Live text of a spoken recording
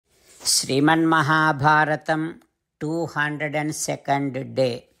Sriman Mahabharatam 202nd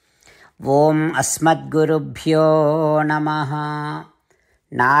day. Om Asmadgurubhyo Namaha.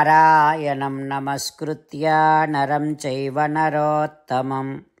 Narayanam Namaskritya Naram Chaiva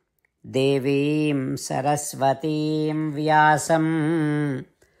Narottamam Devim Saraswatim Vyasam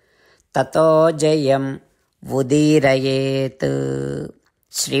Tato Jayam Vudirayet.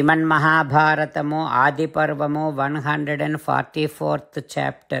 Sriman Mahabharatamo Adiparvamo 144th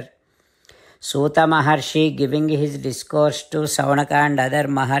chapter. Suta Maharshi giving his discourse to Saunaka and other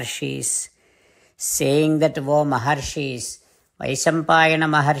Maharshis, saying that, O Maharshis, Vaisampayana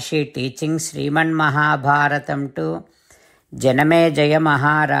Maharshi teaching Sriman Mahabharatam to Janamejaya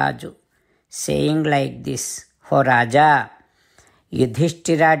Maharaju, saying like this, O Raja,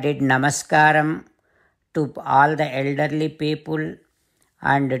 Yudhishthira did namaskaram to all the elderly people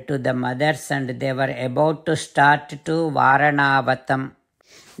and to the mothers, and they were about to start to Varanavatam.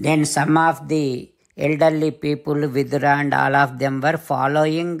 Then some of the elderly people, Vidura and all of them, were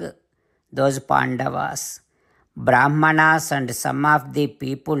following those Pandavas. Brahmanas and some of the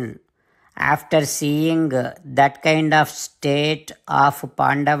people, after seeing that kind of state of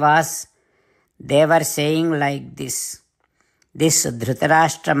Pandavas, they were saying like this, this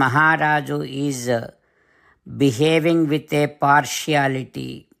Dhritarashtra Maharaju is behaving with a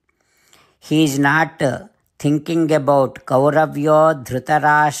partiality. He is not thinking about Kauravyo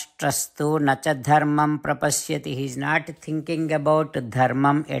Dhritarashtrastu nacha dharmam prapasyati. He is not thinking about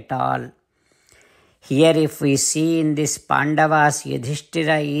dharmam at all. Here if we see in this Pandavas,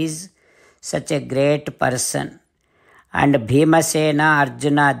 Yudhishthira is such a great person. And Bhimasena,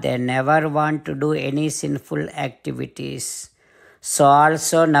 Arjuna, they never want to do any sinful activities. So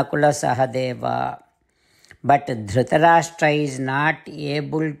also Nakula Sahadeva. But Dhritarashtra is not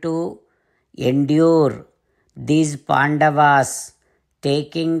able to endure these Pandavas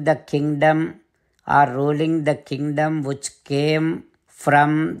taking the kingdom or ruling the kingdom which came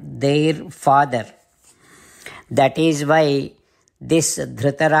from their father. That is why this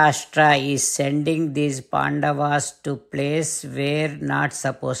Dhritarashtra is sending these Pandavas to place where not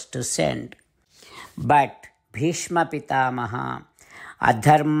supposed to send. But Bhishma Pitamaha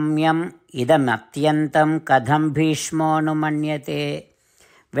Adharmyam idam atyantam kadham bhishmo numanyate.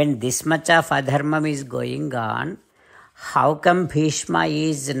 When this much of adharmam is going on, how come Bhishma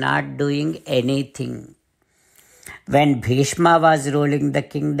is not doing anything? When Bhishma was ruling the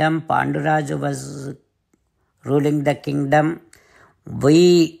kingdom, Panduraju was ruling the kingdom,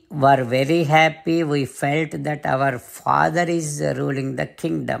 we were very happy. We felt that our father is ruling the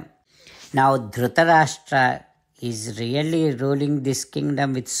kingdom. Now Dhritarashtra is really ruling this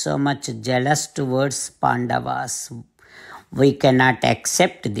kingdom with so much jealous towards Pandavas. We cannot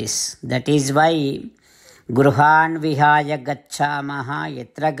accept this. That is why Gruhan Vihaya Gacchamaha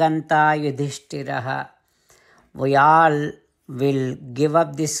Yatra Ganta Yudhishthiraha. We all will give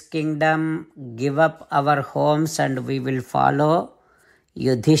up this kingdom, give up our homes, and we will follow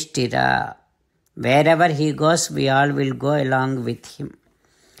Yudhishthira. Wherever he goes, we all will go along with him.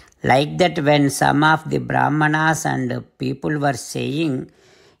 Like that, when some of the Brahmanas and people were saying,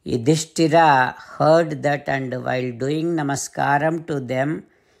 Yudhishthira heard that, and while doing namaskaram to them,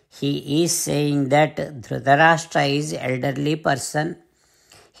 he is saying that Dhritarashtra is elderly person,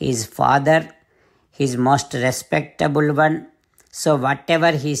 his father, his most respectable one. So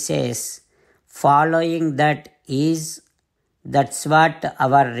whatever he says, following that that's what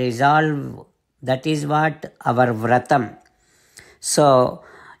our resolve, that is what our vratam. So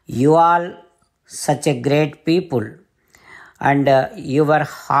you all such a great people, and your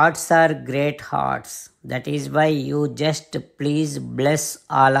hearts are great hearts. That is why you just please bless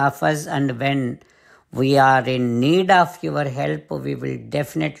all of us, and when we are in need of your help, we will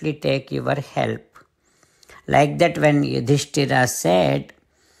definitely take your help. Like that, when Yudhishthira said,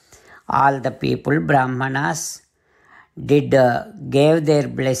 all the people, Brahmanas, gave their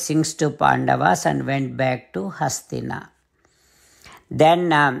blessings to Pandavas and went back to Hastina.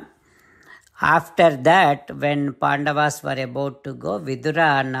 Then after that, when Pandavas were about to go,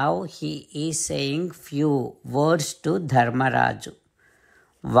 Vidura now he is saying few words to Dharmaraju.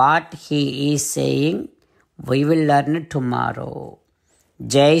 What he is saying, we will learn tomorrow.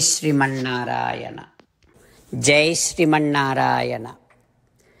 Jai Shriman Narayana. Jai Shriman Narayana.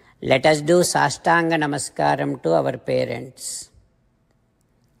 Let us do Sastanga Namaskaram to our parents.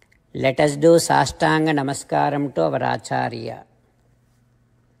 Let us do Sastanga Namaskaram to our Acharya.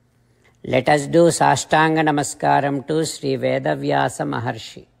 Let us do Sastanga Namaskaram to Sri Vyasa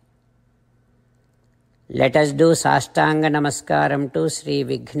Maharshi. Let us do Sastanga Namaskaram to Sri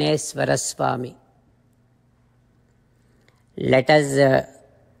Vighneshwara Swami. Let us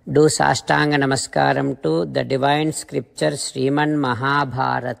Do Sastanga Namaskaram to the divine scripture Sriman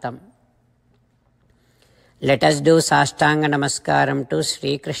Mahabharatam. Let us do Sastanga Namaskaram to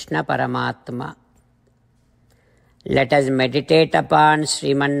Sri Krishna Paramatma. Let us meditate upon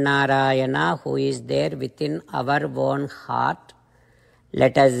Sriman Narayana who is there within our own heart.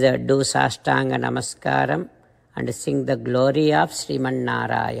 Let us do Sastanga Namaskaram and sing the glory of Sriman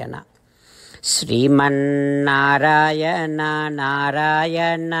Narayana. Sriman Narayana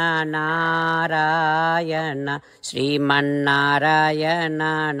Narayana Narayana Sriman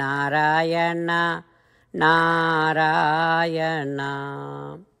Narayana Narayana Narayana.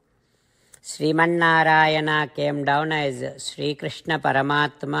 Sriman Narayana came down as Sri Krishna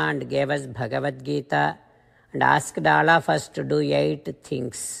Paramatma and gave us Bhagavad Gita and asked all of us to do 8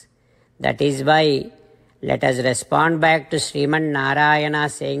 things. That is why let us respond back to Sriman Narayana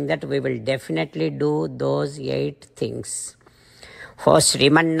saying that we will definitely do those 8 things. O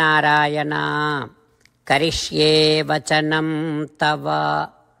Sriman Narayana, Karishye Vachanam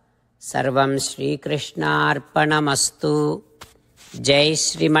Tava, Sarvam Sri Krishna Arpanamastu. Jai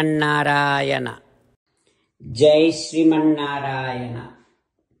Sriman Narayana. Jai Sriman Narayana.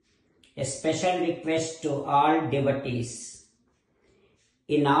 A special request to all devotees.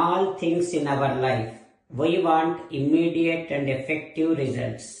 In all things in our life, we want immediate and effective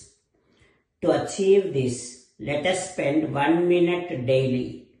results. To achieve this, let us spend 1 minute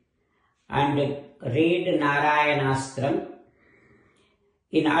daily and read Narayanastram.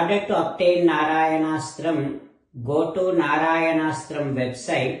 In order to obtain Narayanastram, go to Narayanastram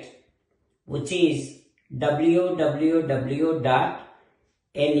website, which is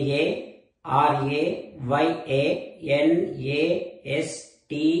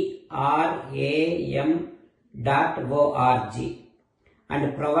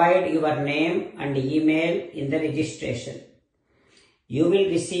and provide your name and email in the registration. You will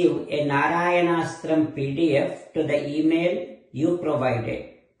receive a Narayanastram PDF to the email you provided.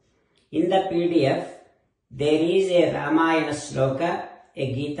 In the PDF, there is a Ramayana sloka,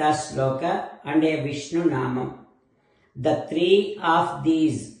 a Gita sloka and a Vishnu Namam. The 3 of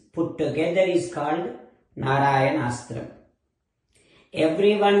these put together is called Narayanastram.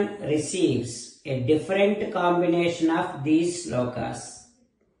 Everyone receives a different combination of these slokas.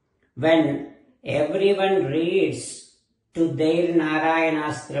 When everyone reads to their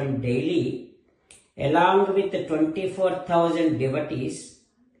Narayanastram daily, along with 24,000 devotees,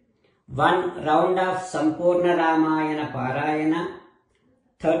 1 round of Sampurna Ramayana Parayana,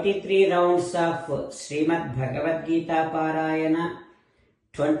 33 rounds of Srimad Bhagavad Gita Parayana,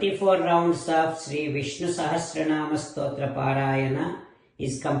 24 rounds of Sri Vishnu Sahasranama Stotra Parayana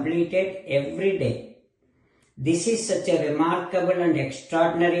is completed every day. This is such a remarkable and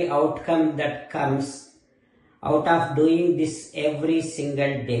extraordinary outcome that comes out of doing this every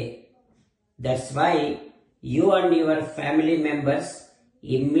single day. That's why you and your family members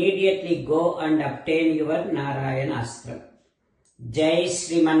immediately go and obtain your Narayanastram. Jai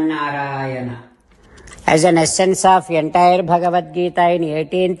Sriman Narayana. As an essence of entire Bhagavad Gita in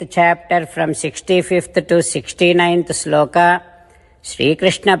 18th chapter from 65th to 69th sloka, Sri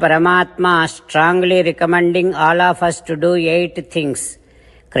Krishna Paramatma strongly recommending all of us to do 8 things.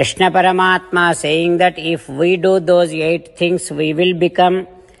 Krishna Paramatma saying that if we do those 8 things, we will become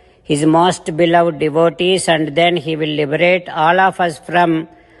His most beloved devotees and then He will liberate all of us from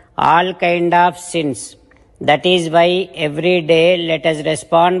all kind of sins. That is why every day let us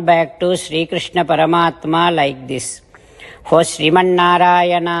respond back to Sri Krishna Paramatma like this. O Sriman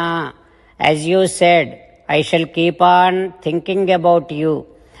Narayana, as you said, I shall keep on thinking about you.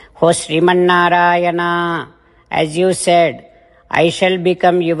 O Sriman Narayana, as you said, I shall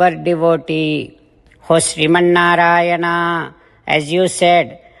become your devotee. O Sriman Narayana, as you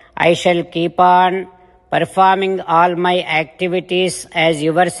said, I shall keep on performing all my activities as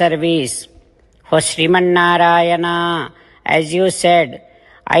your service. O Sriman Narayana, as you said,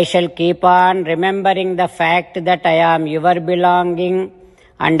 I shall keep on remembering the fact that I am your belonging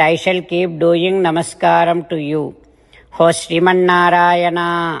and I shall keep doing Namaskaram to you. O Sriman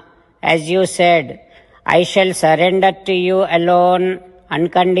Narayana, as you said, I shall surrender to you alone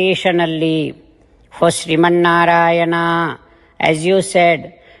unconditionally. O Sriman Narayana, as you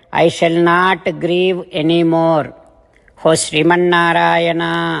said, I shall not grieve anymore. O Sriman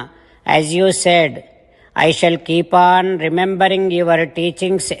Narayana, as you said, I shall keep on remembering your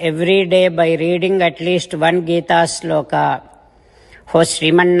teachings every day by reading at least 1 Gita sloka. O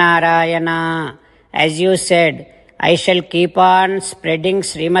Sriman Narayana, as you said, I shall keep on spreading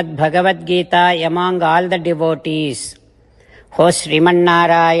Srimad Bhagavad Gita among all the devotees. O Sriman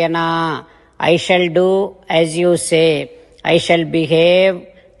Narayana, I shall do as you say. I shall behave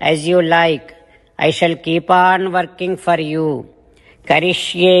as you like. I shall keep on working for you.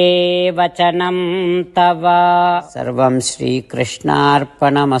 Karishyē vachanam tava. Sarvam Shri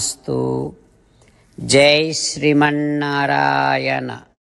Krishnarpanamastu. Jai Sriman Narayana.